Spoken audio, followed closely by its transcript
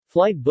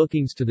Flight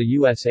bookings to the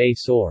USA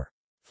soar.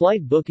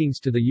 Flight bookings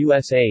to the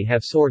USA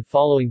have soared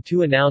following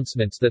two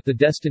announcements that the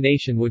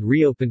destination would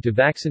reopen to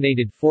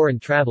vaccinated foreign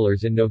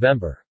travelers in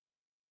November.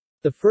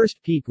 The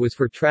first peak was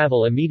for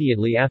travel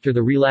immediately after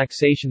the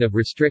relaxation of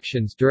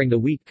restrictions during the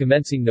week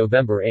commencing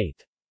November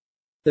 8.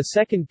 The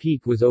second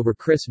peak was over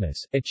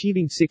Christmas,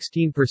 achieving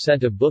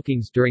 16% of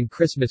bookings during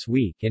Christmas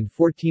week and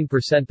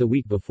 14% the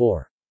week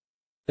before.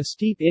 A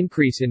steep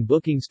increase in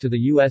bookings to the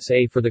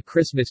USA for the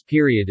Christmas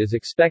period is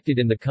expected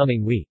in the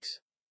coming weeks.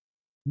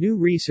 New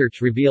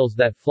research reveals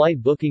that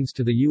flight bookings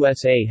to the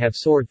USA have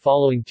soared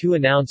following two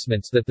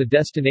announcements that the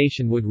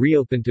destination would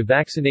reopen to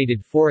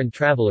vaccinated foreign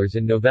travelers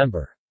in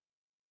November.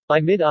 By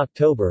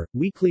mid-October,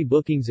 weekly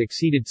bookings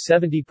exceeded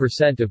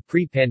 70% of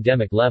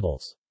pre-pandemic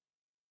levels.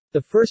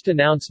 The first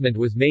announcement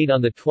was made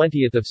on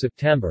 20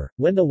 September,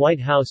 when the White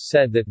House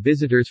said that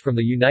visitors from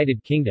the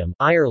United Kingdom,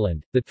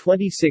 Ireland, the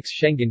 26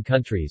 Schengen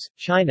countries,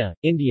 China,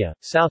 India,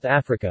 South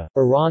Africa,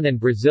 Iran and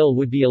Brazil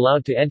would be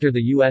allowed to enter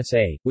the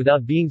USA,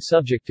 without being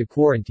subject to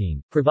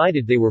quarantine,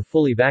 provided they were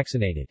fully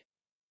vaccinated.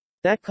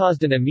 That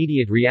caused an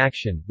immediate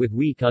reaction, with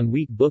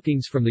week-on-week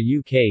bookings from the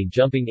UK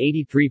jumping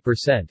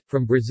 83%,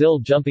 from Brazil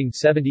jumping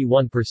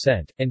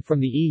 71%, and from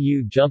the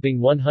EU jumping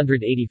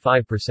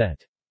 185%.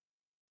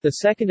 The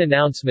second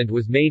announcement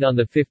was made on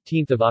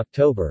 15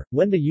 October,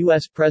 when the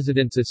U.S.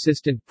 President's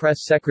Assistant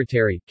Press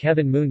Secretary,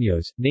 Kevin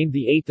Munoz, named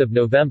 8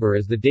 November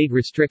as the date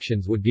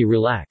restrictions would be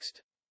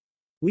relaxed.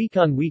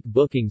 Week-on-week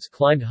bookings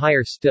climbed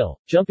higher still,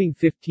 jumping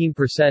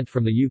 15%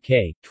 from the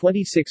UK,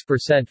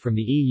 26% from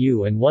the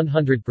EU and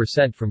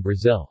 100% from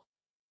Brazil.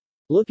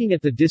 Looking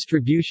at the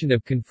distribution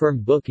of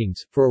confirmed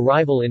bookings, for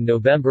arrival in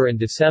November and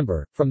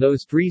December, from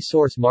those three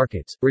source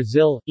markets,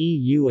 Brazil,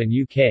 EU and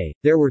UK,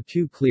 there were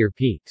two clear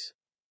peaks.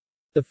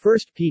 The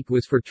first peak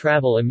was for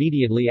travel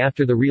immediately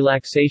after the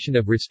relaxation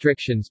of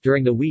restrictions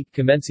during the week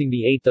commencing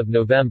 8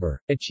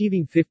 November,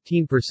 achieving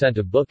 15%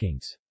 of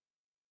bookings.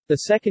 The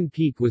second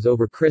peak was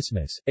over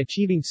Christmas,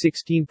 achieving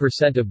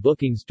 16% of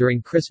bookings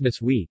during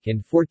Christmas week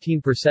and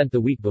 14% the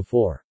week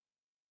before.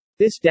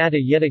 This data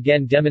yet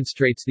again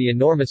demonstrates the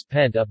enormous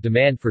pent-up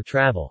demand for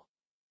travel.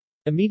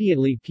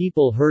 Immediately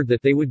people heard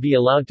that they would be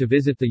allowed to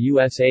visit the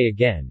USA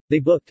again, they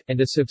booked,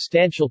 and a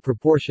substantial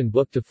proportion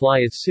booked to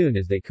fly as soon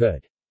as they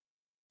could.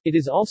 It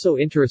is also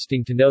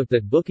interesting to note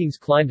that bookings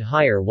climbed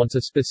higher once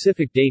a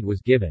specific date was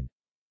given.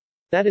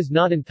 That is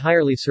not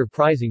entirely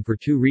surprising for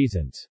two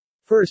reasons.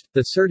 First,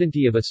 the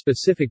certainty of a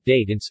specific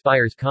date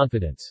inspires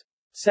confidence.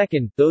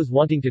 Second, those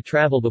wanting to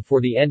travel before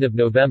the end of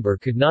November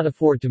could not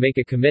afford to make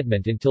a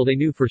commitment until they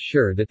knew for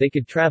sure that they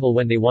could travel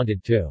when they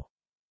wanted to.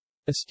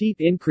 A steep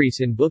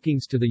increase in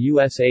bookings to the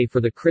USA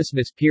for the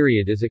Christmas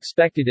period is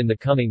expected in the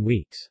coming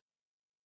weeks.